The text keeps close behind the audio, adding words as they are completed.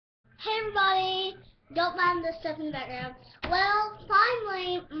Hey everybody, don't mind the stuff in the background. Well,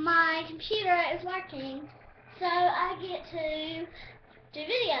 finally my computer is working, so I get to do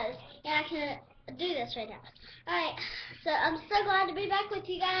videos, and I can do this right now. Alright, so I'm so glad to be back with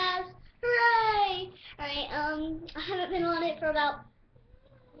you guys. Hooray! Alright, I haven't been on it for about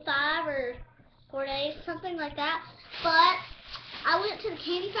 5 or 4 days, something like that, but I went to the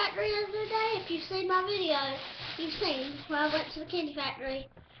candy factory the other day. If you've seen my video, you've seen where I went to the candy factory.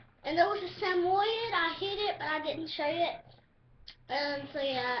 And there was a samoyed. I hit it, but I didn't show it. So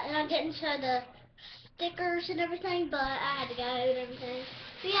yeah, and I didn't show the stickers and everything, but I had to go and everything.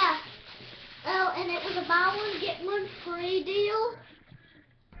 So yeah. Oh, and it was a buy one get one free deal.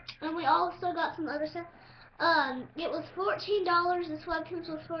 And we also got some other stuff. It was $14. This webkinz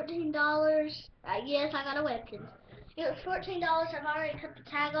was $14. Yes, I got a webkinz. It was $14. I've already cut the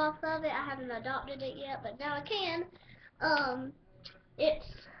tag off of it. I haven't adopted it yet, but now I can.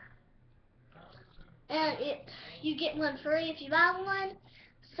 You get one free if you buy one.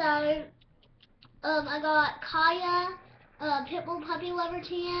 So, I got Kaya, Pitbull Puppy Lover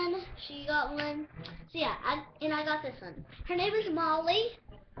 10. She got one. So yeah, I got this one. Her name is Molly.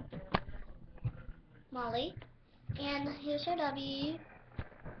 And here's her W.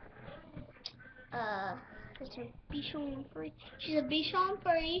 Here's her Bichon Frise. She's a Bichon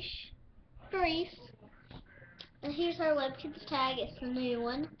Frise. And here's her webkinz tag. It's the new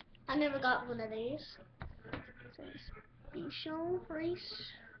one. I never got one of these. So it's Bichon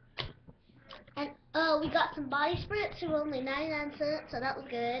Frise. And we got some body spritz who were only 99 cents, so that was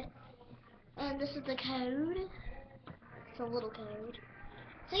good. And this is the code. It's a little code.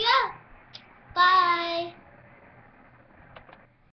 So yeah, bye.